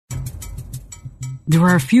There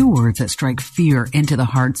are a few words that strike fear into the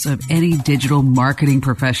hearts of any digital marketing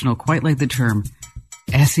professional, quite like the term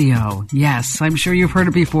SEO. Yes, I'm sure you've heard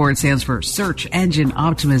it before. It stands for Search Engine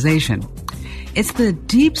Optimization. It's the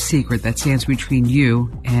deep secret that stands between you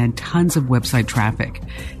and tons of website traffic.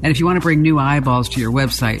 And if you want to bring new eyeballs to your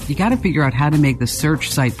website, you got to figure out how to make the search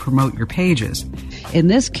site promote your pages. In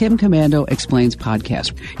this Kim Komando Explains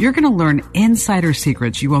podcast, you're going to learn insider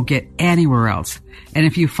secrets you won't get anywhere else. And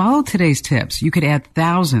if you follow today's tips, you could add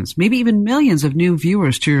thousands, maybe even millions of new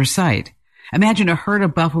viewers to your site. Imagine a herd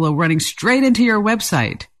of buffalo running straight into your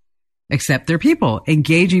website. Except they're people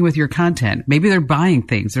engaging with your content. Maybe they're buying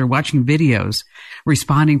things, they're watching videos,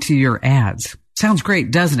 responding to your ads. Sounds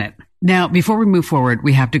great, doesn't it? Now, before we move forward,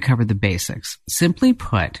 we have to cover the basics. Simply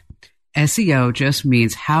put, SEO just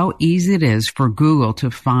means how easy it is for Google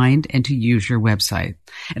to find and to use your website.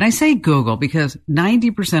 And I say Google because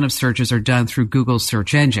 90% of searches are done through Google's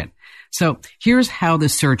search engine. So here's how the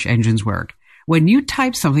search engines work. When you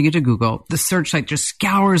type something into Google, the search site just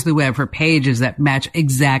scours the web for pages that match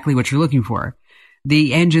exactly what you're looking for.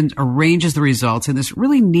 The engine arranges the results in this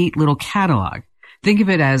really neat little catalog. Think of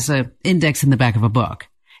it as an index in the back of a book.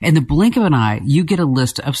 In the blink of an eye, you get a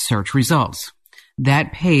list of search results.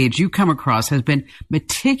 That page you come across has been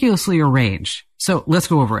meticulously arranged. So let's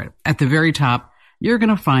go over it. At the very top, you're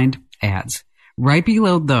going to find ads. Right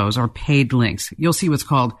below those are paid links. You'll see what's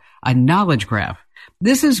called a knowledge graph.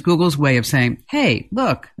 This is Google's way of saying, hey,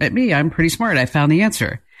 look at me. I'm pretty smart. I found the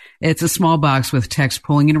answer. It's a small box with text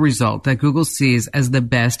pulling in a result that Google sees as the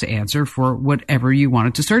best answer for whatever you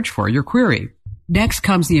wanted to search for, your query. Next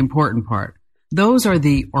comes the important part. Those are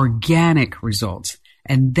the organic results.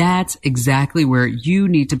 And that's exactly where you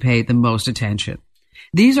need to pay the most attention.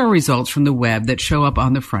 These are results from the web that show up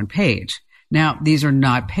on the front page. Now, these are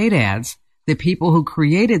not paid ads. The people who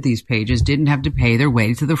created these pages didn't have to pay their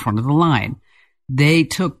way to the front of the line. They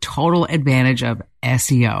took total advantage of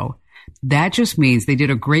SEO. That just means they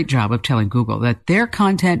did a great job of telling Google that their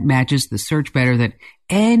content matches the search better than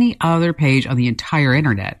any other page on the entire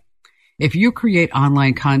internet. If you create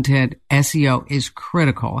online content, SEO is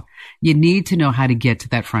critical. You need to know how to get to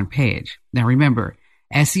that front page. Now remember,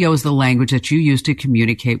 SEO is the language that you use to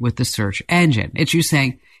communicate with the search engine. It's you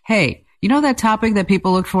saying, hey, you know that topic that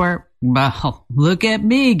people look for? Well, look at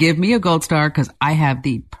me. Give me a gold star because I have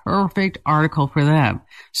the perfect article for them.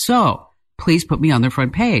 So please put me on the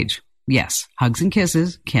front page. Yes, hugs and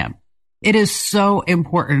kisses, Kim. It is so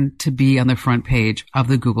important to be on the front page of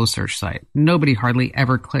the Google search site. Nobody hardly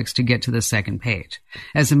ever clicks to get to the second page.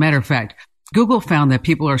 As a matter of fact, Google found that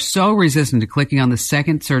people are so resistant to clicking on the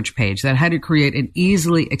second search page that had to create an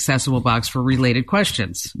easily accessible box for related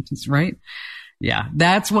questions, right? Yeah,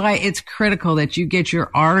 that's why it's critical that you get your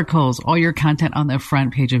articles, all your content on the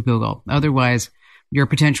front page of Google. Otherwise, your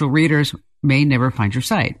potential readers may never find your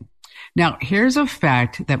site. Now, here's a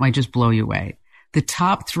fact that might just blow you away. The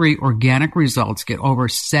top 3 organic results get over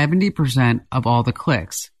 70% of all the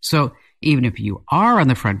clicks. So even if you are on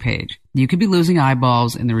the front page, you could be losing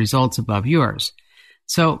eyeballs in the results above yours.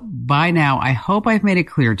 So by now, I hope I've made it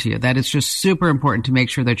clear to you that it's just super important to make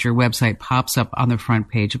sure that your website pops up on the front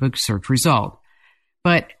page of a search result.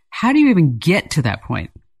 But how do you even get to that point?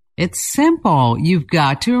 It's simple. You've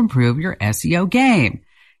got to improve your SEO game.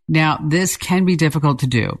 Now, this can be difficult to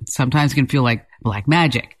do. Sometimes it can feel like black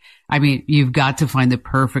magic. I mean, you've got to find the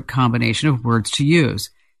perfect combination of words to use.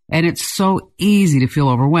 And it's so easy to feel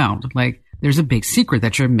overwhelmed, like there's a big secret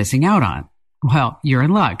that you're missing out on. Well, you're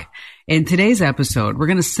in luck. In today's episode, we're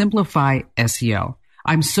going to simplify SEO.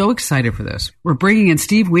 I'm so excited for this. We're bringing in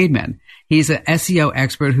Steve Weedman. He's an SEO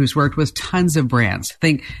expert who's worked with tons of brands.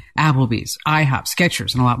 Think Applebee's, IHOP,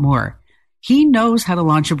 Skechers, and a lot more. He knows how to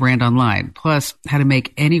launch a brand online, plus how to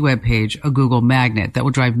make any web page a Google magnet that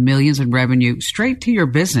will drive millions in revenue straight to your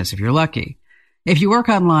business if you're lucky. If you work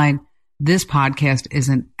online, this podcast is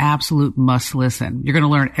an absolute must listen. You're going to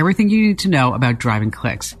learn everything you need to know about driving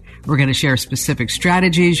clicks. We're going to share specific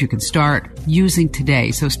strategies you can start using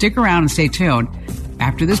today. So stick around and stay tuned.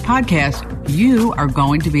 After this podcast, you are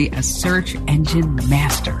going to be a search engine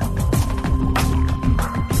master.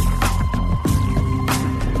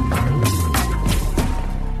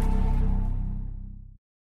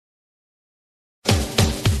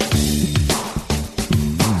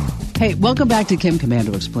 Hey, welcome back to Kim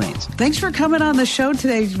Komando Explains. Thanks for coming on the show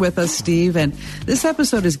today with us, Steve. And this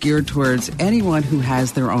episode is geared towards anyone who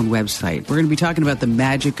has their own website. We're going to be talking about the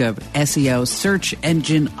magic of SEO, search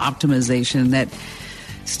engine optimization. That,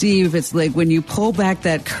 Steve, it's like when you pull back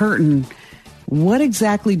that curtain, what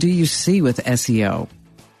exactly do you see with SEO?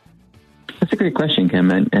 That's a great question, Kim.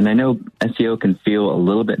 And I know SEO can feel a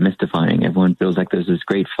little bit mystifying. Everyone feels like there's this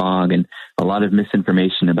great fog and, a lot of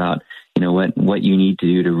misinformation about, what you need to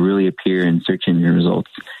do to really appear in search engine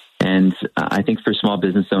results. And I think for small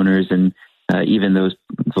business owners and even those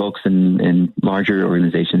folks in larger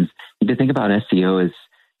organizations, you need to think about SEO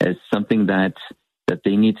as something that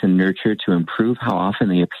they need to nurture to improve how often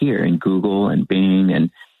they appear in Google and Bing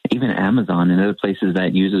and even Amazon and other places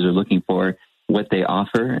that users are looking for what they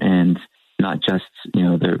offer and not just,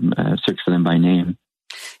 their search for them by name.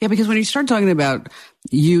 Yeah, because when you start talking about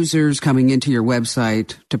users coming into your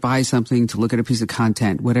website to buy something, to look at a piece of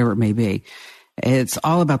content, whatever it may be, it's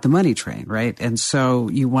all about the money train, right? And so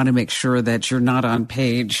you want to make sure that you're not on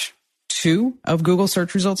page 2 of Google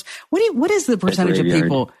search results. What is the percentage of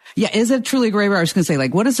people? Yeah, is it truly a graveyard? I was going to say,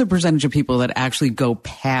 what is the percentage of people that actually go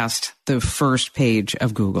past the first page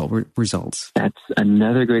of Google results? That's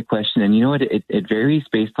another great question. And you know what? It varies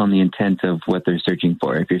based on the intent of what they're searching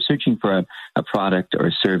for. If you're searching for a product or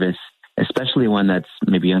a service, especially one that's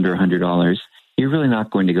maybe under $100, you're really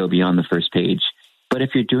not going to go beyond the first page. But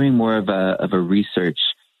if you're doing more of a research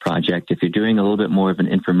project, if you're doing a little bit more of an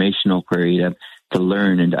informational query to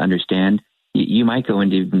learn and to understand, you might go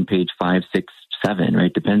into even page 5, 6, 7,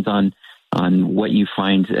 right? Depends on what you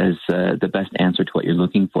find as the best answer to what you're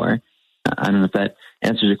looking for. I don't know if that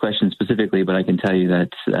answers your question specifically, but I can tell you that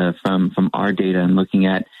from our data and looking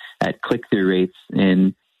at click-through rates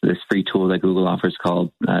in this free tool that Google offers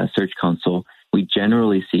called Search Console, we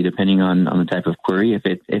generally see, depending on the type of query, if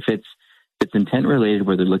it's intent related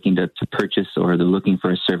where they're looking to purchase or they're looking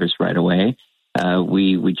for a service right away,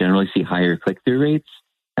 we generally see higher click-through rates.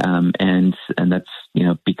 And that's,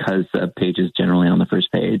 because the page is generally on the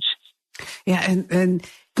first page. Yeah. And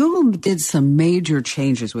Google did some major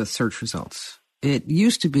changes with search results. It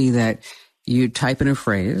used to be that you'd type in a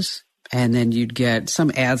phrase and then you'd get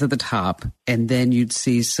some ads at the top and then you'd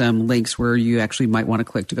see some links where you actually might want to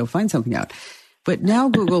click to go find something out. But now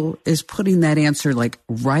Google is putting that answer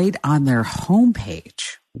right on their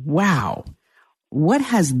homepage. Wow. What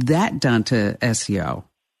has that done to SEO?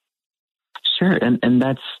 Sure. And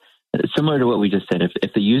that's similar to what we just said.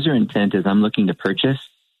 If the user intent is I'm looking to purchase,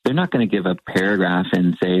 they're not going to give a paragraph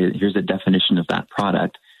and say, here's a definition of that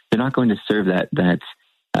product. They're not going to serve that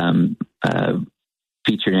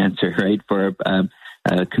featured answer, right, for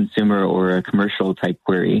a consumer or a commercial type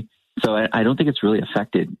query. So I don't think it's really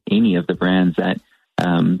affected any of the brands that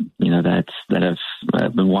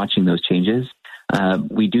have been watching those changes.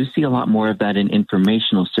 We do see a lot more of that in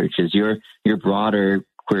informational searches. Your broader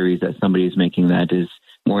queries that somebody is making, that is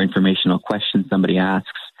more informational questions somebody asks.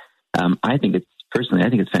 I think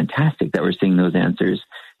it's fantastic that we're seeing those answers.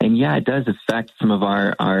 And yeah, it does affect some of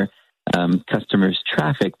our customers'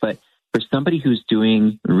 traffic, but for somebody who's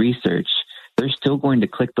doing research, they're still going to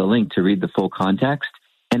click the link to read the full context.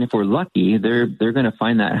 And if we're lucky, they're going to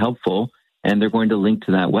find that helpful and they're going to link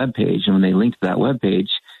to that web page. And when they link to that web page,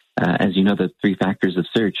 as you know, the 3 factors of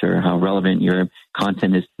search are how relevant your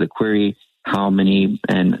content is to the query, how many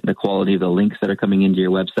and the quality of the links that are coming into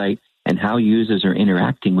your website, and how users are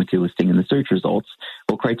interacting with your listing in the search results.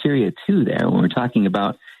 Well, criteria 2 there, when we're talking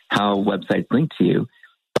about how websites link to you,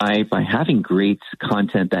 by having great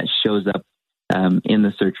content that shows up in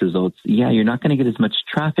the search results, you're not going to get as much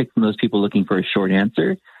traffic from those people looking for a short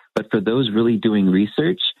answer. But for those really doing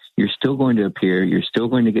research, you're still going to appear, you're still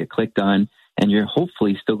going to get clicked on, and you're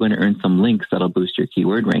hopefully still going to earn some links that'll boost your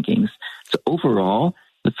keyword rankings. So overall,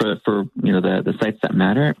 for the sites that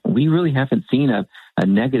matter, we really haven't seen a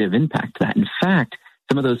negative impact to that. In fact,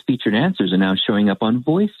 some of those featured answers are now showing up on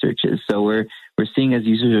voice searches. So we're seeing as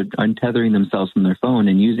users are untethering themselves from their phone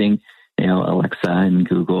and using Alexa and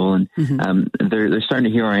Google, and they're starting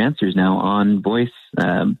to hear our answers now on voice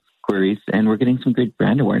queries, and we're getting some great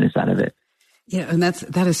brand awareness out of it. Yeah, and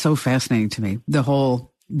that is so fascinating to me, the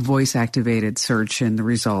whole voice-activated search and the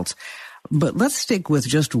results. But let's stick with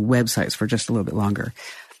just websites for just a little bit longer.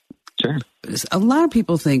 Sure. A lot of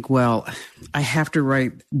people think, well, I have to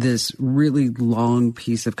write this really long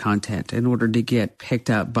piece of content in order to get picked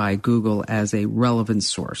up by Google as a relevant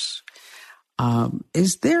source.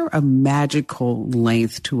 Is there a magical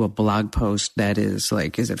length to a blog post that is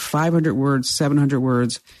is it 500 words, 700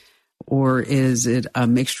 words, or is it a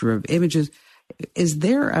mixture of images? Is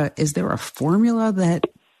there a formula that,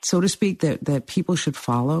 so to speak, that people should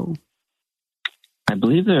follow? I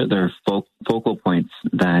believe there are focal points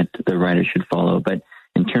that the writer should follow, but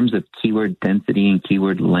in terms of keyword density and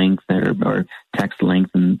keyword length or text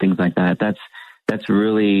length and things like that, that's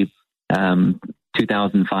really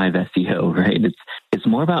 2005 SEO, right? It's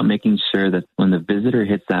more about making sure that when the visitor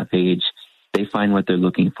hits that page, they find what they're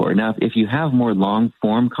looking for. Now, if you have more long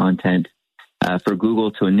form content for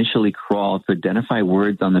Google to initially crawl to identify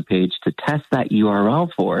words on the page to test that URL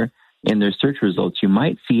for, in their search results, you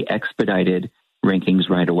might see expedited rankings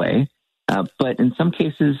right away. But in some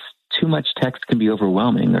cases, too much text can be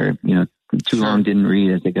overwhelming, or, too long didn't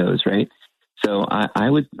read as it goes, right? So I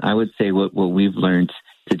would say what we've learned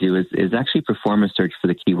to do is actually perform a search for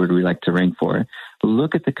the keyword we like to rank for.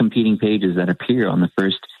 Look at the competing pages that appear on the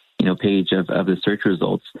first page of the search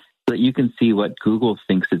results, so that you can see what Google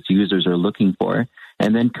thinks its users are looking for,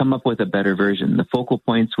 and then come up with a better version. The focal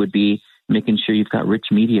points would be making sure you've got rich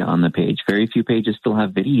media on the page. Very few pages still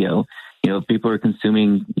have video. People are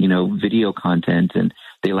consuming, video content, and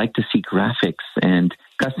they like to see graphics and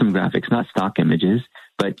custom graphics, not stock images,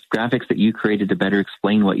 but graphics that you created to better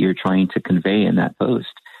explain what you're trying to convey in that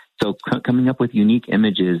post. So coming up with unique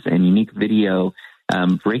images and unique video,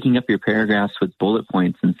 breaking up your paragraphs with bullet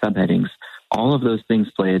points and subheadings, all of those things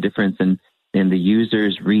play a difference in the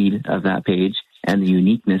user's read of that page and the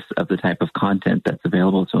uniqueness of the type of content that's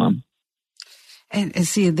available to them. And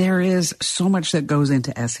see, there is so much that goes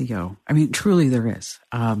into SEO. I mean, truly there is.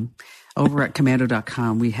 Over at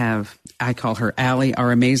Commando.com, we have, I call her Allie,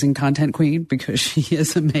 our amazing content queen, because she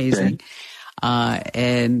is amazing. Right.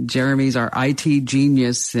 And Jeremy's our IT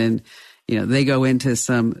genius. And, they go into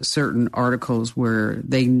some certain articles where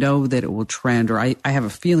they know that it will trend, or I have a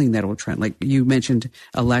feeling that it will trend. Like you mentioned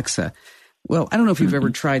Alexa. Well, I don't know if you've ever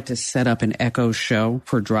tried to set up an Echo Show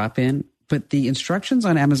for drop-in, but the instructions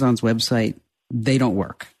on Amazon's website, they don't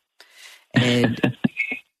work. And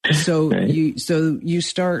so right. you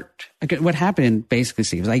start, what happened basically,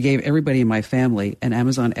 Steve, is I gave everybody in my family an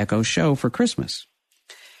Amazon Echo Show for Christmas.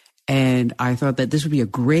 And I thought that this would be a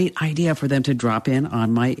great idea for them to drop in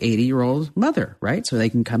on my 80-year-old mother, right? So they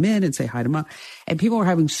can come in and say hi to mom. And people were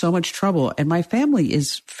having so much trouble. And my family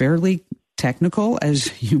is fairly technical, as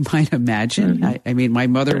you might imagine. Mm-hmm. I mean, my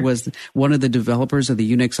mother was one of the developers of the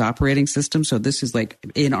Unix operating system. So this is like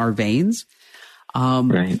in our veins.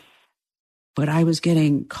 Right. But I was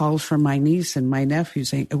getting calls from my niece and my nephew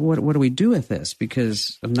saying, what do we do with this?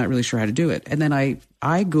 Because I'm not really sure how to do it. And then I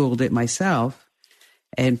Googled it myself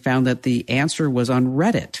and found that the answer was on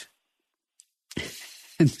Reddit.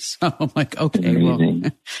 And so I'm like, okay, well,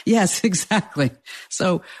 yes, exactly.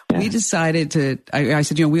 So we decided I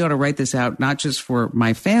said, we ought to write this out, not just for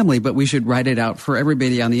my family, but we should write it out for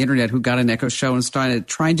everybody on the internet who got an Echo Show and started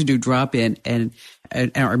trying to do drop-in and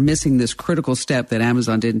are missing this critical step that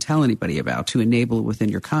Amazon didn't tell anybody about to enable it within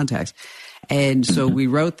your contacts. And so we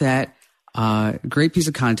wrote that, great piece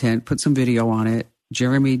of content, put some video on it.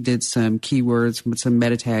 Jeremy did some keywords, put some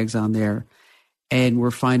meta tags on there. And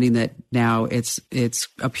we're finding that now it's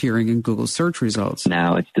appearing in Google search results.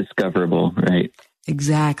 Now it's discoverable, right?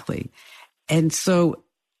 Exactly. And so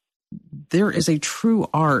there is a true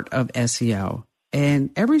art of SEO. And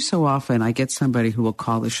every so often I get somebody who will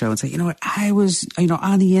call the show and say, I was,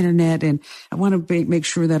 on the internet and I want to make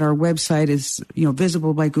sure that our website is,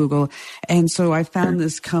 visible by Google. And so I found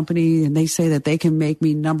this company and they say that they can make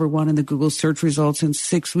me number one in the Google search results in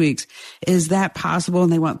 6 weeks. Is that possible?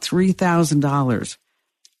 And they want $3,000.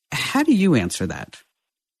 How do you answer that?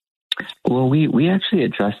 Well, we actually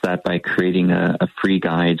address that by creating a free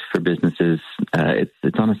guide for businesses.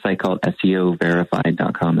 It's on a site called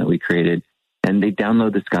SEOverified.com that we created. And they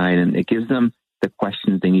download this guide, and it gives them the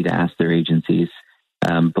questions they need to ask their agencies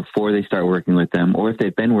before they start working with them, or if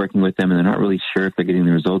they've been working with them and they're not really sure if they're getting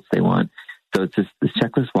the results they want. So it's this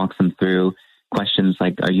checklist walks them through questions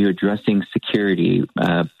like, are you addressing security,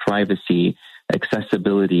 privacy,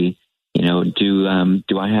 accessibility?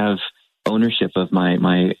 Do I have ownership of my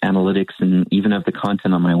analytics and even of the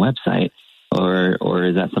content on my website, or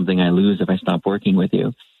is that something I lose if I stop working with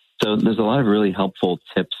you? So there's a lot of really helpful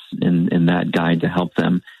tips in that guide to help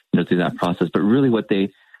them, through that process. But really what the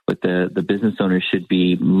business owners should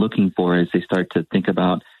be looking for as they start to think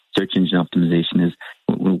about search engine optimization is,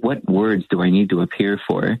 what words do I need to appear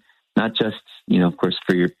for? Not just, of course,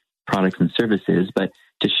 for your products and services, but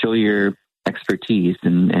to show your expertise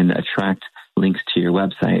and attract links to your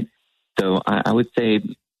website. So I would say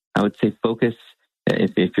focus,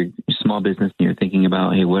 if you're a small business and you're thinking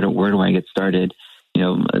about, hey, where do I get started?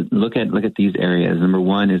 Look at these areas. Number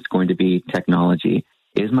one is going to be technology.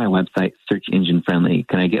 Is my website search engine friendly?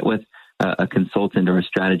 Can I get with a consultant or a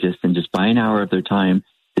strategist and just buy an hour of their time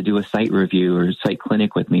to do a site review or site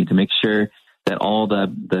clinic with me to make sure that all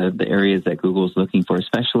the areas that Google's looking for,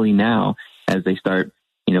 especially now as they start,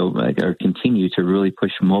 or continue to really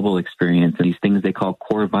push mobile experience and these things they call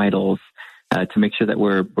core vitals, to make sure that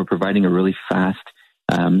we're providing a really fast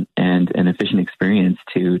and an efficient experience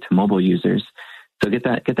to mobile users. So get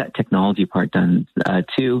that technology part done.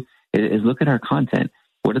 Two is look at our content.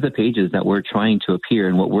 What are the pages that we're trying to appear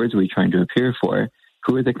and what words are we trying to appear for?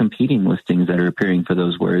 who are the competing listings that are appearing for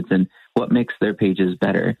those words and what makes their pages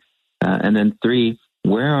better. And then 3,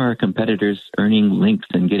 where are competitors earning links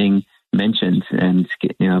and getting mentioned, and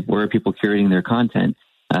where are people curating their content?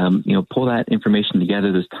 Pull that information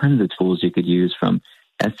together. There's tons of tools you could use from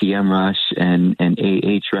SEMrush and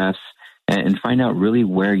Ahrefs, and find out really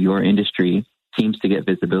where your industry seems to get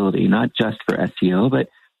visibility, not just for SEO, but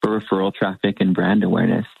for referral traffic and brand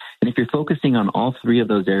awareness. And if you're focusing on all 3 of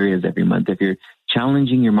those areas every month, if you're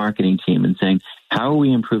challenging your marketing team and saying, how are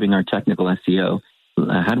we improving our technical SEO?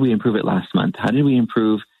 How did we improve it last month? How did we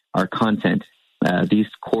improve our content? These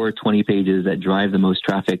core 20 pages that drive the most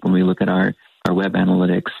traffic when we look at our web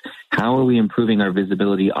analytics. How are we improving our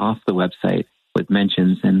visibility off the website with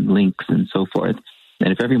mentions and links and so forth?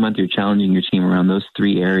 And if every month you're challenging your team around those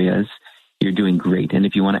 3 areas, you're doing great. And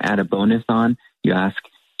if you want to add a bonus on, you ask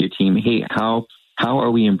your team, hey, how are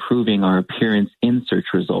we improving our appearance in search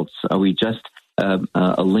results? Are we just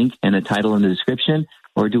a link and a title in the description,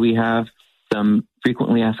 or do we have some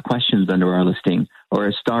frequently asked questions under our listing, or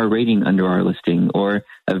a star rating under our listing, or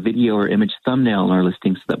a video or image thumbnail in our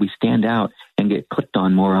listing so that we stand out and get clicked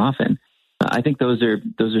on more often? I think those are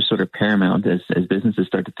sort of paramount as businesses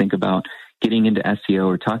start to think about getting into SEO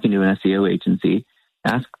or talking to an SEO agency.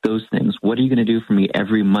 Ask those things. What are you going to do for me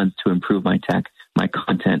every month to improve my tech, my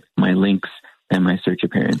content, my links, and my search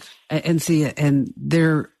appearance? And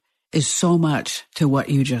there is so much to what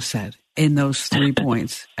you just said in those 3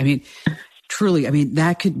 points. I mean, truly,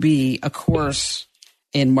 that could be a course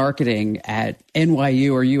in marketing at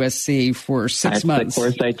NYU or USC for 6 months. That's the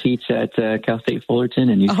course I teach at Cal State Fullerton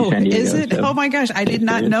and UC San Diego. Is it? So oh my gosh, I did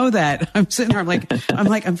not know that. I'm sitting there,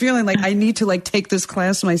 I'm feeling like I need to take this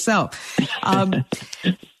class myself.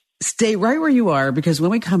 Stay right where you are, because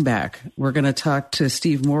when we come back, we're going to talk to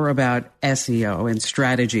Steve more about SEO and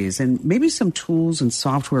strategies and maybe some tools and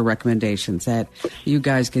software recommendations that you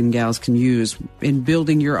guys and gals can use in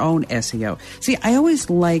building your own SEO. See, I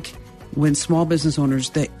always like when small business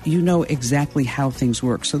owners that you know exactly how things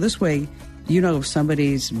work. So this way, if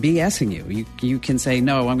somebody's BSing you can say,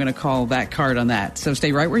 no, I'm going to call that card on that. So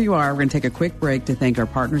stay right where you are. We're going to take a quick break to thank our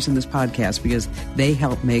partners in this podcast because they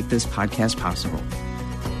help make this podcast possible.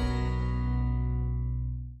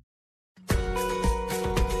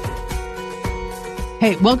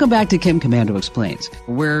 Hey, welcome back to Kim Komando Explains.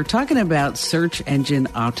 We're talking about search engine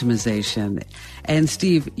optimization. And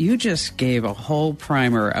Steve, you just gave a whole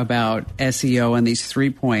primer about SEO and these 3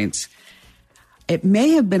 points. It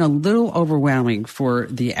may have been a little overwhelming for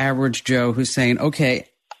the average Joe who's saying, okay,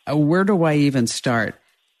 where do I even start?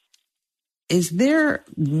 Is there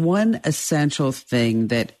one essential thing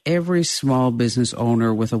that every small business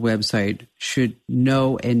owner with a website should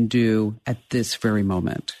know and do at this very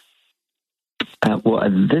moment? Well,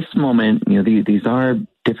 at this moment, these are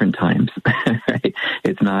different times, right?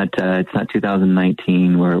 It's not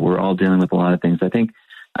 2019 where we're all dealing with a lot of things. I think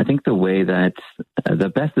the way that the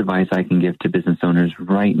best advice I can give to business owners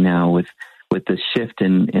right now with the shift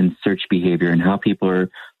in search behavior and how people are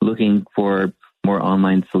looking for more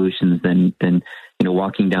online solutions than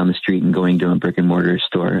walking down the street and going to a brick and mortar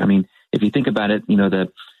store. I mean, if you think about it,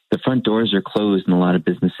 the front doors are closed in a lot of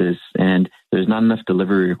businesses, and there's not enough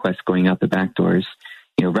delivery requests going out the back doors.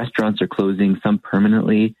 Restaurants are closing, some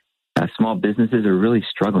permanently. Small businesses are really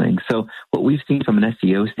struggling. So what we've seen from an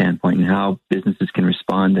SEO standpoint and how businesses can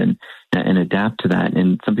respond and adapt to that,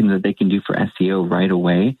 and something that they can do for SEO right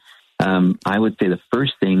away, I would say the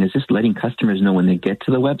first thing is just letting customers know when they get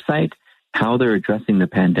to the website how they're addressing the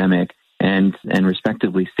pandemic and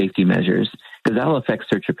respectively safety measures, because that'll affect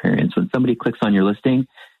search appearance. When somebody clicks on your listing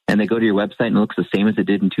and they go to your website and it looks the same as it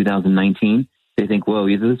did in 2019, they think, whoa,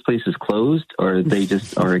 either this place is closed or they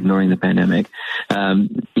just are ignoring the pandemic.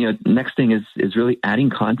 Next thing is really adding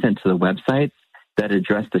content to the website that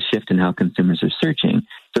address the shift in how consumers are searching.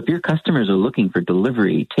 So if your customers are looking for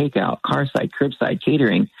delivery, takeout, car side, curbside,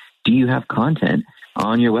 catering, do you have content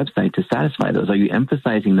on your website to satisfy those? Are you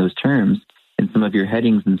emphasizing those terms in some of your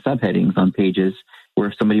headings and subheadings on pages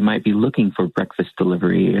where somebody might be looking for breakfast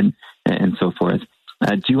delivery and so forth?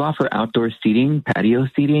 Do you offer outdoor seating, patio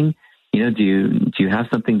seating? Do you have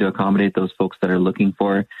something to accommodate those folks that are looking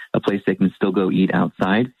for a place they can still go eat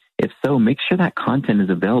outside? If so, make sure that content is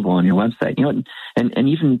available on your website. And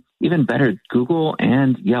even better, Google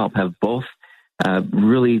and Yelp have both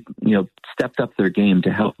really stepped up their game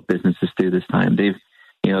to help businesses through this time.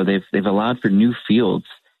 They've allowed for new fields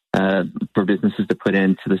for businesses to put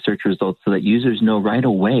into the search results so that users know right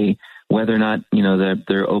away whether or not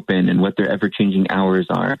they're open and what their ever-changing hours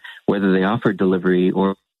are, whether they offer delivery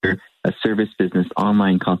or a service business,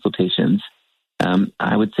 online consultations.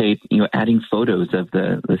 I would say, adding photos of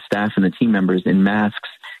the staff and the team members in masks,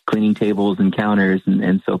 cleaning tables and counters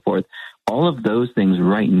and so forth. All of those things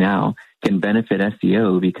right now can benefit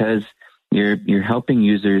SEO because you're helping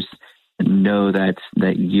users know that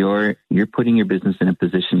you're putting your business in a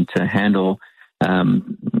position to handle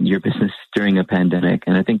your business during a pandemic.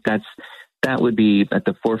 And I think that would be at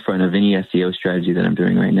the forefront of any SEO strategy that I'm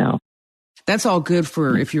doing right now. That's all good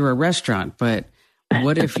for if you're a restaurant, but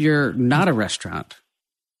what if you're not a restaurant?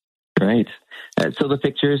 Right. So the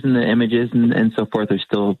pictures and the images and so forth are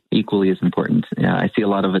still equally as important. I see a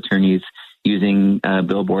lot of attorneys using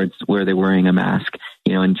billboards where they're wearing a mask,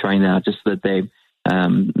 and trying that out just so that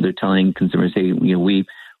they're telling consumers, hey,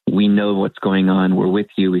 we know what's going on. We're with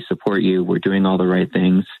you. We support you. We're doing all the right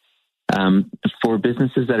things. For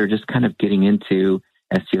businesses that are just kind of getting into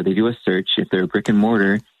SEO, they do a search. If they're a brick and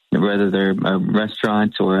mortar, whether they're a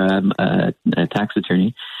restaurant or a tax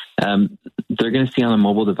attorney, they're going to see on a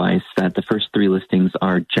mobile device that the first three listings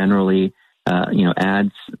are generally,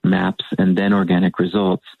 ads, maps, and then organic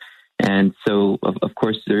results. And so, of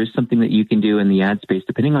course, there is something that you can do in the ad space.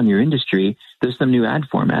 Depending on your industry, there's some new ad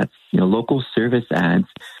formats, local service ads,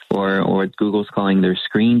 or what Google's calling their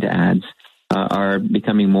screened ads, are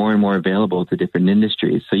becoming more and more available to different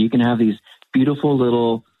industries. So you can have these beautiful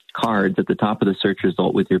little cards at the top of the search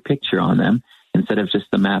result with your picture on them. Instead of just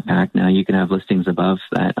the map pack, now you can have listings above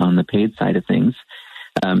that on the paid side of things.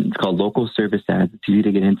 It's called local service ads. It's easy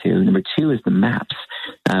to get into. Number two is the maps.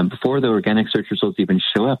 Before the organic search results even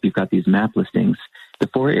show up, you've got these map listings. The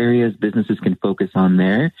 4 areas businesses can focus on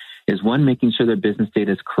there is 1, making sure their business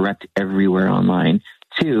data is correct everywhere online.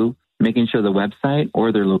 2, making sure the website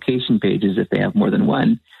or their location pages, if they have more than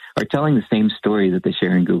one, are telling the same story that they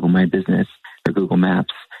share in Google My Business or Google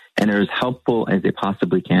Maps, and are as helpful as they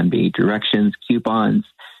possibly can be. Directions, coupons,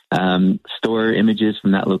 store images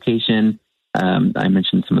from that location. I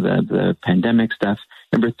mentioned some of the pandemic stuff.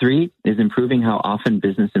 Number 3 is improving how often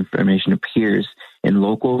business information appears in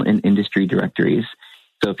local and industry directories.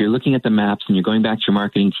 So if you're looking at the maps and you're going back to your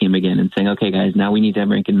marketing team again and saying, okay, guys, now we need to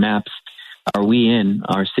rank in maps. Are we in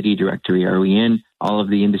our city directory? Are we in all of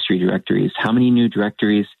the industry directories? How many new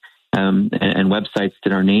directories and websites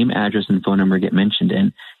did our name, address, and phone number get mentioned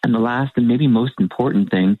in? And the last and maybe most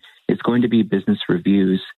important thing is going to be business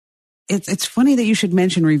reviews. It's funny that you should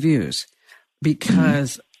mention reviews,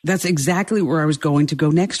 because that's exactly where I was going to go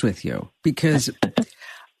next with you. Because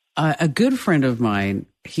a good friend of mine,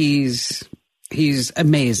 he's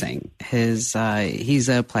amazing. He's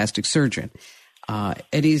a plastic surgeon.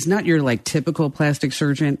 And he's not your typical plastic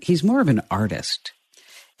surgeon. He's more of an artist.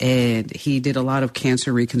 And he did a lot of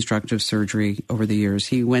cancer reconstructive surgery over the years.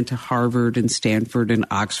 He went to Harvard and Stanford and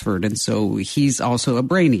Oxford. And so he's also a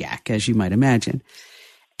brainiac, as you might imagine.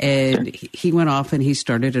 And he went off and he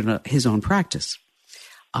started his own practice.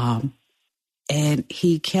 And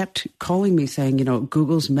he kept calling me saying,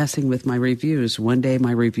 Google's messing with my reviews. One day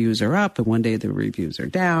my reviews are up and one day the reviews are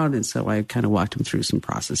down. And so I kind of walked him through some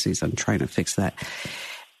processes on trying to fix that.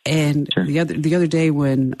 And the other day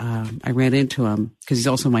when I ran into him, because he's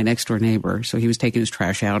also my next door neighbor, so he was taking his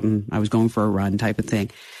trash out and I was going for a run type of thing.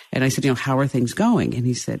 And I said, how are things going? And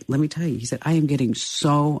he said, let me tell you, he said, I am getting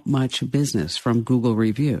so much business from Google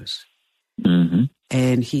reviews. Mm-hmm.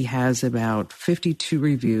 And he has about 52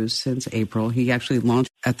 reviews since April. He actually launched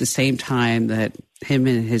at the same time that him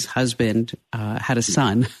and his husband had a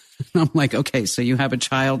son. I'm like, okay, so you have a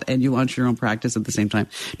child and you launch your own practice at the same time.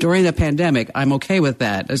 During the pandemic, I'm okay with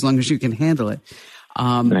that as long as you can handle it.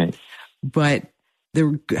 Right. But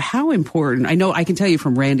how important, I know I can tell you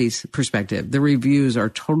from Randy's perspective, the reviews are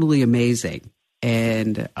totally amazing.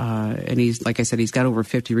 And he's, like I said, he's got over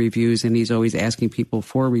 50 reviews and he's always asking people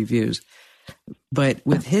for reviews. But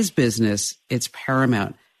with his business, it's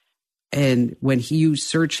paramount. And when you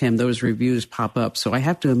search him, those reviews pop up. So I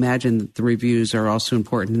have to imagine that the reviews are also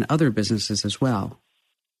important in other businesses as well.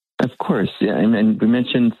 Of course. Yeah. And we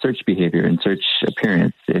mentioned search behavior and search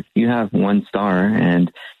appearance. If you have 1 star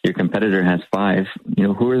and your competitor has 5,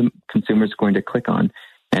 who are the consumers going to click on?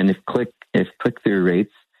 And if click-through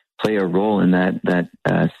rates play a role in that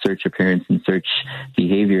search appearance and search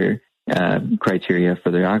behavior criteria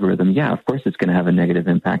for their algorithm, yeah, of course it's going to have a negative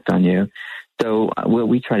impact on you. So what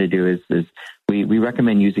we try to do is we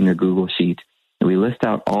recommend using a Google Sheet. We list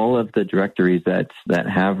out all of the directories that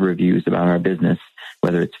have reviews about our business,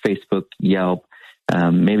 whether it's Facebook, Yelp,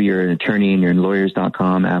 maybe you're an attorney and you're in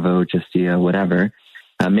lawyers.com, Avo, Justia, whatever.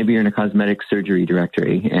 Maybe you're in a cosmetic surgery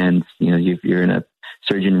directory and you're in a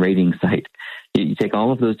surgeon rating site. You take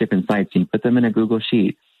all of those different sites and you put them in a Google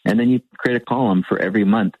Sheet, and then you create a column for every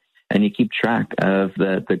month, and you keep track of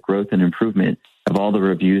the growth and improvement of all the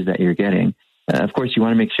reviews that you're getting. Of course, you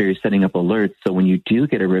want to make sure you're setting up alerts. So when you do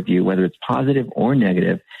get a review, whether it's positive or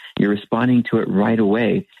negative, you're responding to it right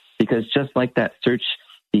away. Because just like that search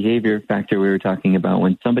behavior factor we were talking about,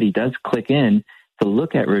 when somebody does click in to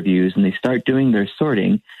look at reviews and they start doing their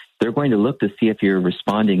sorting, they're going to look to see if you're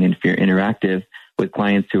responding and if you're interactive with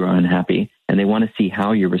clients who are unhappy. And they want to see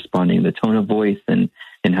how you're responding, the tone of voice and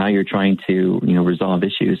how you're trying to, resolve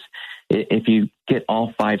issues. If you get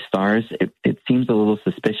all 5 stars, it seems a little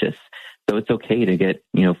suspicious. So it's okay to get,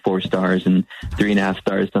 4 stars and 3.5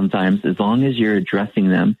 stars sometimes, as long as you're addressing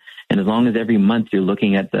them. And as long as every month you're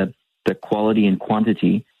looking at the quality and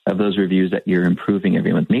quantity of those reviews that you're improving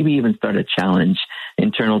every month. Maybe even start a challenge,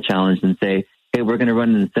 internal challenge, and say, hey, we're going to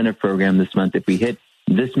run an incentive program this month. If we hit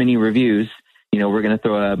this many reviews, we're going to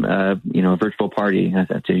throw a virtual party. I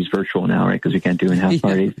have to use virtual now, right? Because we can't do in-house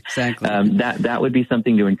parties. Exactly. That would be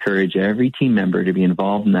something to encourage every team member to be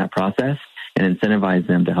involved in that process and incentivize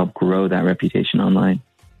them to help grow that reputation online.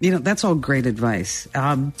 That's all great advice.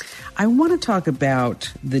 I want to talk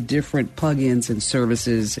about the different plugins and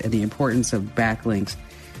services and the importance of backlinks.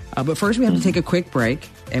 But first, we have to take a quick break.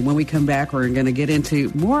 And when we come back, we're going to get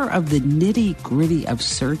into more of the nitty-gritty of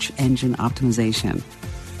search engine optimization.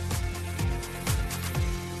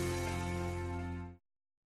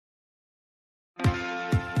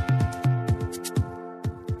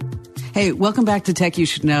 Hey, welcome back to Tech You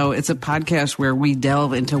Should Know. It's a podcast where we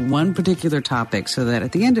delve into one particular topic so that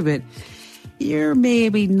at the end of it, you're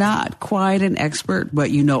maybe not quite an expert,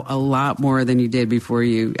 but you know a lot more than you did before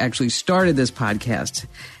you actually started this podcast.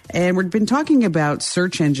 And we've been talking about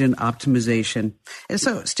search engine optimization. And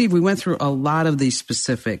so, Steve, we went through a lot of these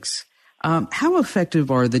specifics. How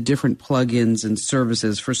effective are the different plugins and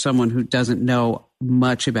services for someone who doesn't know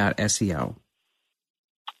much about SEO?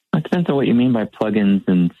 It depends on what you mean by plugins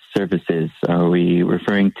and services. Are we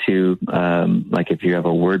referring to, like if you have a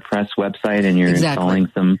WordPress website and you're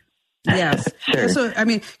installing some... Yes. Sure. So,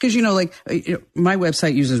 because, my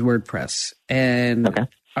website uses WordPress. And okay.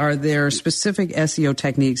 Are there specific SEO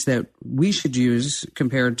techniques that we should use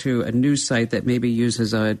compared to a news site that maybe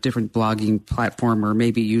uses a different blogging platform or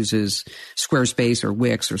maybe uses Squarespace or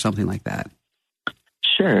Wix or something like that?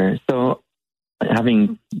 Sure. So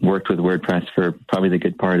having worked with WordPress for probably the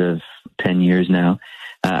good part of 10 years now,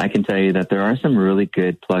 I can tell you that there are some really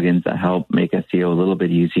good plugins that help make SEO a little bit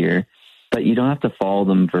easier, but you don't have to follow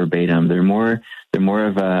them verbatim. They're more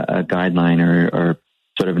of a guideline or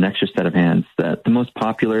sort of an extra set of hands. The most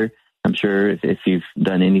popular, I'm sure if you've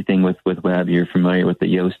done anything with web, you're familiar with the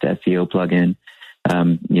Yoast SEO plugin.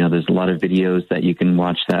 There's a lot of videos that you can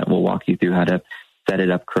watch that will walk you through how to set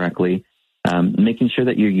it up correctly. Making sure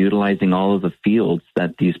that you're utilizing all of the fields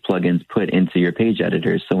that these plugins put into your page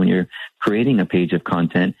editors. So when you're creating a page of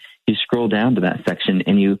content, you scroll down to that section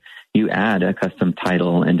and you add a custom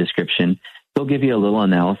title and description. They'll give you a little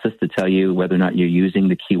analysis to tell you whether or not you're using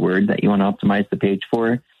the keyword that you want to optimize the page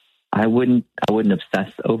for. I wouldn't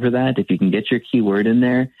obsess over that. If you can get your keyword in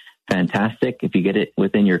there, fantastic. If you get it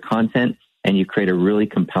within your content and you create a really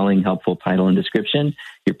compelling, helpful title and description,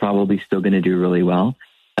 you're probably still going to do really well.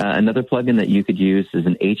 Another plugin that you could use is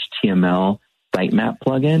an HTML sitemap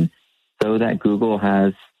plugin, so that Google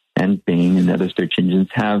has, and Bing and other search engines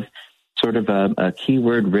have sort of a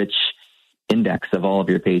keyword-rich index of all of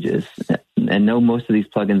your pages. And most of these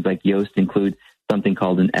plugins like Yoast include something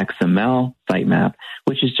called an XML sitemap,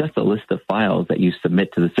 which is just a list of files that you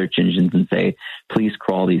submit to the search engines and say, please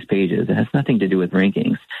crawl these pages. It has nothing to do with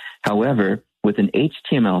rankings. However, with an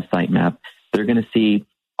HTML sitemap, they're going to see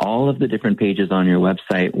all of the different pages on your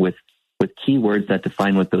website with keywords that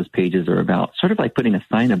define what those pages are about, sort of like putting a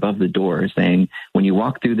sign above the door saying, when you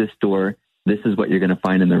walk through this door, this is what you're going to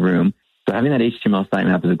find in the room. So having that HTML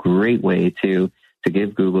sitemap is a great way to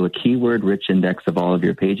give Google a keyword-rich index of all of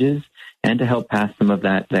your pages and to help pass some of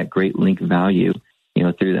that great link value,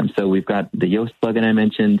 through them. So we've got the Yoast plugin I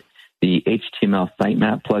mentioned, the HTML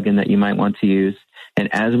sitemap plugin that you might want to use.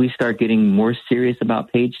 And as we start getting more serious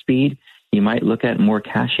about page speed, you might look at more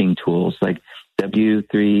caching tools like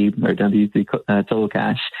W3 Total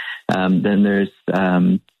Cache. Then there's,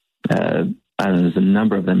 there's a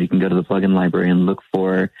number of them. You can go to the plugin library and look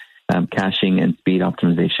for caching and speed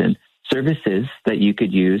optimization. Services that you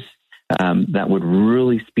could use that would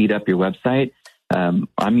really speed up your website.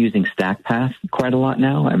 I'm using StackPath quite a lot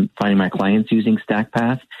now. I'm finding my clients using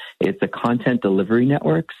StackPath. It's a content delivery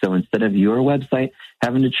network. So instead of your website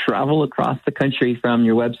having to travel across the country from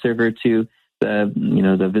your web server to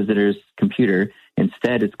the visitor's computer,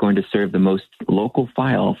 instead it's going to serve the most local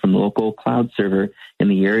file from the local cloud server in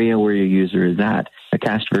the area where your user is at, a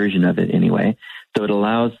cached version of it anyway. So it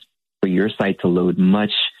allows for your site to load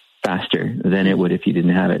much faster than it would if you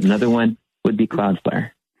didn't have it. Another one would be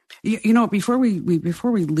Cloudflare. You know, before we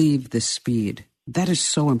leave the speed, that is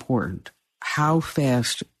so important. How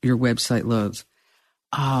fast your website loads.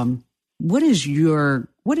 What is your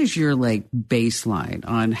like baseline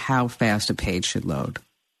on how fast a page should load?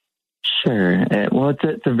 Sure. Well,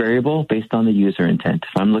 it's a variable based on the user intent.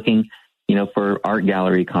 If I'm looking, for art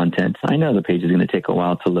gallery content, I know the page is going to take a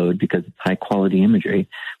while to load because it's high quality imagery.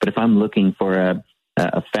 But if I'm looking for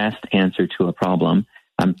a fast answer to a problem,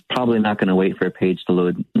 I'm probably not going to wait for a page to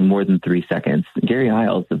load more than 3 seconds. Gary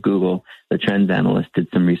Iles of Google, the trends analyst, did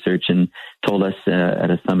some research and told us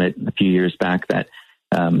at a summit a few years back that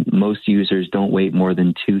most users don't wait more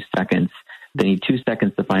than 2 seconds. They need 2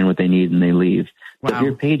 seconds to find what they need and they leave. Wow. So if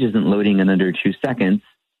your page isn't loading in under 2 seconds,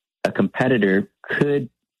 a competitor could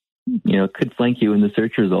flank you in the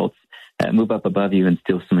search results, move up above you and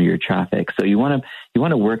steal some of your traffic. So you want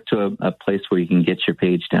to work to a place where you can get your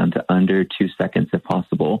page down to under 2 seconds if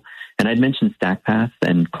possible. And I'd mentioned StackPath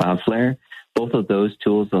and Cloudflare. Both of those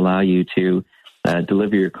tools allow you to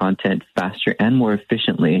deliver your content faster and more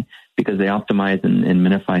efficiently because they optimize and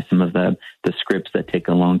minify some of the scripts that take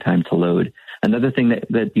a long time to load. Another thing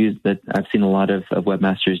that I've seen a lot of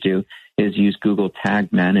webmasters do is use Google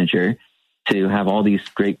Tag Manager to have all these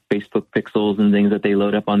great Facebook pixels and things that they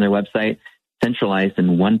load up on their website centralized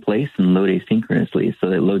in one place and load asynchronously.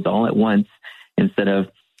 So it loads all at once instead of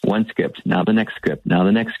one script, now the next script, now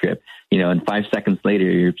the next script, and 5 seconds later,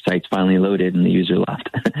 your site's finally loaded and the user left,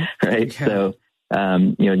 right? Yeah. So,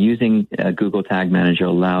 using Google Tag Manager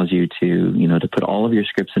allows you to put all of your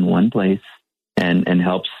scripts in one place and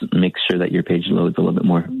helps make sure that your page loads a little bit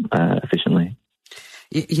more efficiently.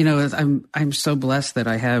 I'm so blessed that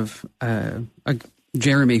I have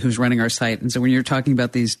Jeremy who's running our site. And so when you're talking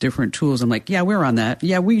about these different tools, I'm like, yeah, we're on that.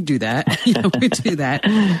 Yeah, we do that. We do that.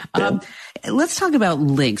 Let's talk about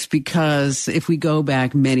links, because if we go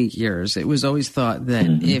back many years, it was always thought that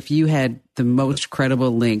if you had the most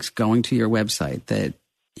credible links going to your website, that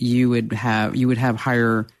you would have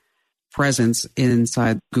higher presence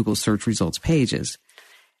inside Google search results pages.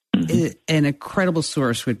 And a credible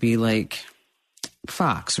source would be like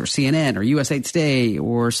Fox or CNN or USA Today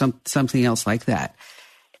or something else like that.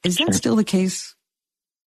 Is that still the case?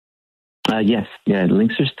 Yes. Yeah.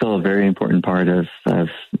 Links are still a very important part of the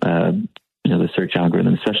search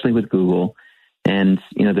algorithm, especially with Google. And,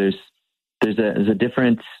 there's a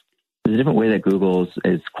different way that Google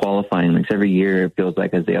is qualifying links. Every year, it feels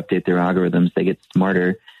like as they update their algorithms, they get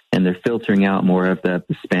smarter and they're filtering out more of the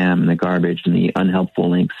spam and the garbage and the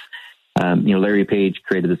unhelpful links. Larry Page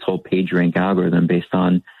created this whole page rank algorithm based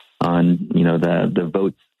on the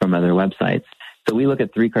votes from other websites. So we look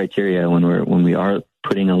at 3 criteria when we are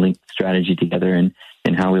putting a link strategy together and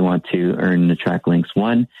how we want to earn and attract links.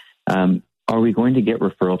 One, are we going to get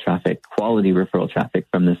referral traffic, quality referral traffic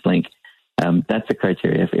from this link? That's the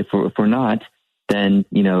criteria. If we're not, then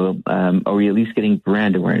are we at least getting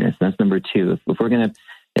brand awareness? That's number 2. If we're gonna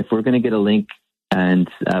get a link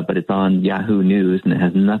but it's on Yahoo News and it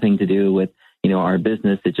has nothing to do with our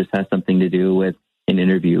business, it just has something to do with an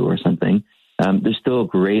interview or something, there's still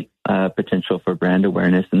great potential for brand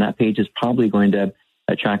awareness, and that page is probably going to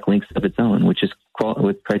attract links of its own, which is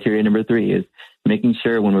with criteria number 3, is making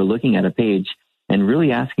sure when we're looking at a page and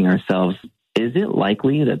really asking ourselves, is it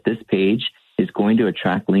likely that this page is going to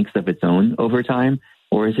attract links of its own over time,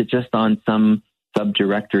 or is it just on some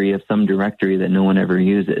subdirectory of some directory that no one ever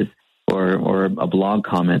uses, or a blog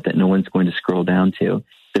comment that no one's going to scroll down to? So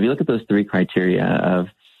if you look at those 3 criteria of,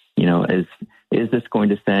 is this going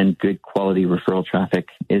to send good quality referral traffic?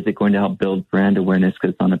 Is it going to help build brand awareness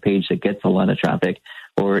because it's on a page that gets a lot of traffic?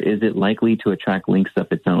 Or is it likely to attract links of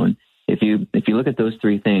its own? If you look at those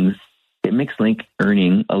 3 things, it makes link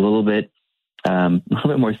earning a little bit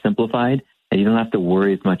more simplified, and you don't have to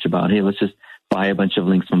worry as much about, hey, let's just buy a bunch of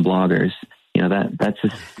links from bloggers. That's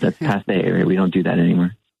past day, right? We don't do that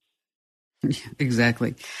anymore.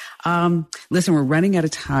 Exactly. Listen, we're running out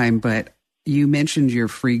of time, but you mentioned your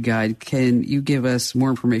free guide. Can you give us more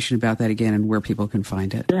information about that again and where people can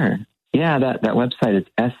find it? Sure. Yeah, that website is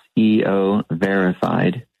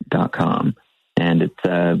SEOverified.com, and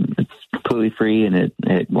it's completely free, and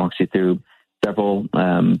it walks you through several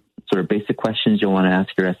sort of basic questions you'll want to ask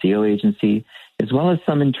your SEO agency, as well as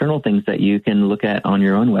some internal things that you can look at on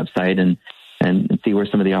your own website and see where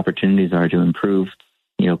some of the opportunities are to improve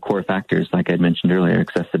core factors like I'd mentioned earlier,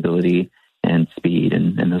 accessibility and speed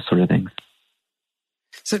and those sort of things.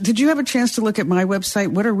 So did you have a chance to look at my website?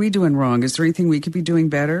 What are we doing wrong? Is there anything we could be doing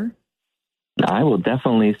better? I will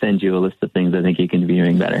definitely send you a list of things I think you can be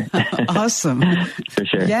doing better. Awesome. For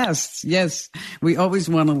sure. Yes. We always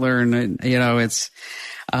want to learn. It's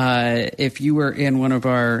If you were in one of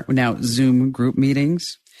our now Zoom group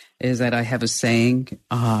meetings, is that I have a saying,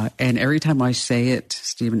 and every time I say it,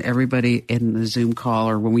 Stephen, everybody in the Zoom call,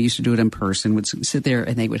 or when we used to do it in person, would sit there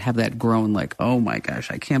and they would have that groan like, oh my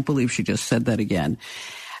gosh, I can't believe she just said that again.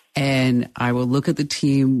 And I will look at the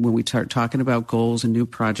team when we start talking about goals and new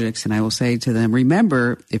projects, and I will say to them,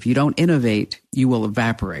 remember, if you don't innovate, you will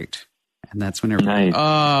evaporate. And that's when everybody,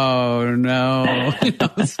 oh no.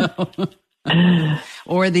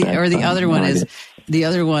 Or the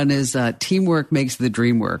other one is teamwork makes the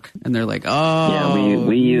dream work, and they're like, oh yeah,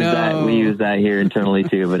 we use that here internally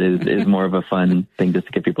too, but it is more of a fun thing just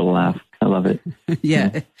to get people to laugh. I love it.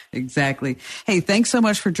 Yeah, exactly. Hey, thanks so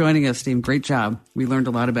much for joining us, Steve. Great job. We learned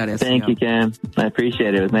a lot about SEO. Thank you, Cam. I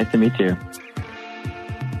appreciate it. It was nice to meet you.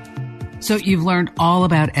 So you've learned all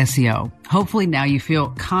about SEO. Hopefully now you feel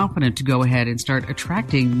confident to go ahead and start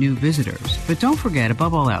attracting new visitors. But don't forget,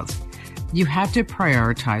 above all else, you have to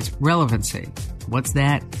prioritize relevancy. What's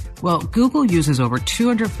that? Well, Google uses over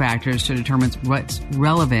 200 factors to determine what's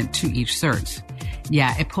relevant to each search.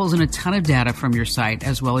 Yeah, it pulls in a ton of data from your site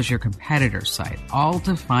as well as your competitor's site, all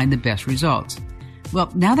to find the best results.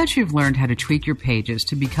 Well, now that you've learned how to tweak your pages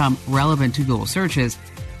to become relevant to Google searches,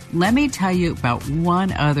 let me tell you about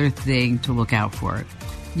one other thing to look out for.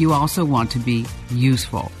 You also want to be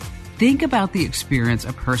useful. Think about the experience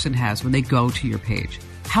a person has when they go to your page.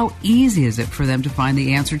 How easy is it for them to find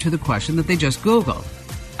the answer to the question that they just Googled?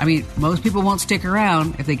 I mean, most people won't stick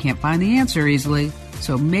around if they can't find the answer easily,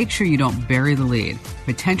 so make sure you don't bury the lead.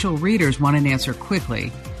 Potential readers want an answer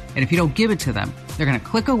quickly, and if you don't give it to them, they're going to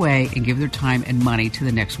click away and give their time and money to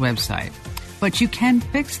the next website. But you can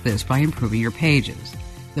fix this by improving your pages.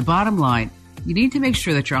 The bottom line, you need to make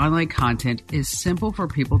sure that your online content is simple for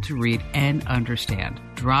people to read and understand.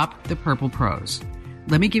 Drop the purple prose.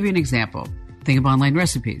 Let me give you an example. Think of online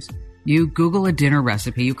recipes. You Google a dinner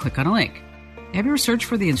recipe, you click on a link. Have you ever searched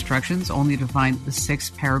for the instructions only to find the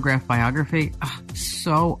 6-paragraph biography?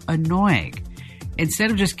 So annoying.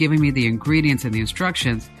 Instead of just giving me the ingredients and the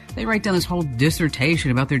instructions, they write down this whole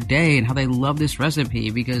dissertation about their day and how they love this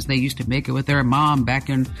recipe because they used to make it with their mom back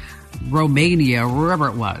in Romania, or wherever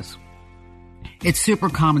it was. It's super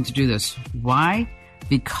common to do this. Why?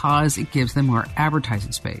 Because it gives them more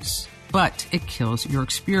advertising space, but it kills your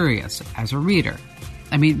experience as a reader.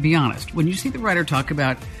 I mean, be honest. When you see the writer talk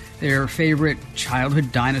about their favorite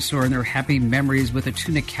childhood dinosaur and their happy memories with a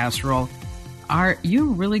tuna casserole, are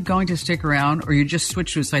you really going to stick around, or you just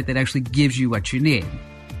switch to a site that actually gives you what you need?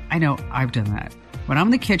 I know I've done that. When I'm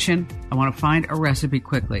in the kitchen, I want to find a recipe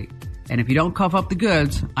quickly. And if you don't cough up the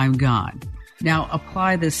goods, I'm gone. Now,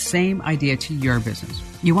 apply this same idea to your business.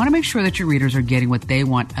 You want to make sure that your readers are getting what they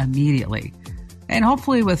want immediately. And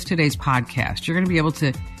hopefully with today's podcast, you're going to be able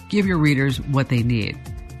to give your readers what they need.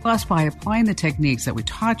 Plus, by applying the techniques that we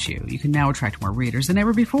taught you, you can now attract more readers than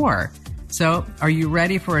ever before. So, are you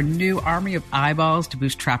ready for a new army of eyeballs to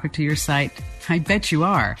boost traffic to your site? I bet you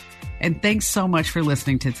are. And thanks so much for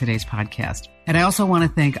listening to today's podcast. And I also want to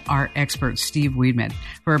thank our expert, Steve Weidman,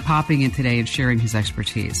 for popping in today and sharing his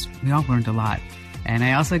expertise. We all learned a lot. And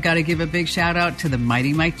I also got to give a big shout out to the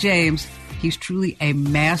mighty Mike James. He's truly a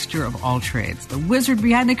master of all trades, the wizard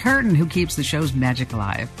behind the curtain who keeps the show's magic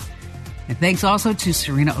alive. And thanks also to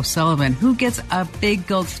Serena O'Sullivan, who gets a big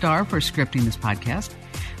gold star for scripting this podcast.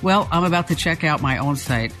 Well, I'm about to check out my own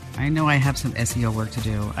site. I know I have some SEO work to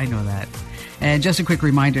do. I know that. And just a quick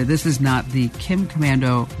reminder, this is not the Kim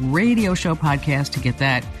Komando radio show podcast. To get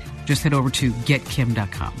that, just head over to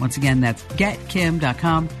getkim.com. Once again, that's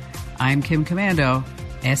getkim.com. I'm Kim Komando,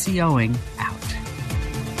 SEOing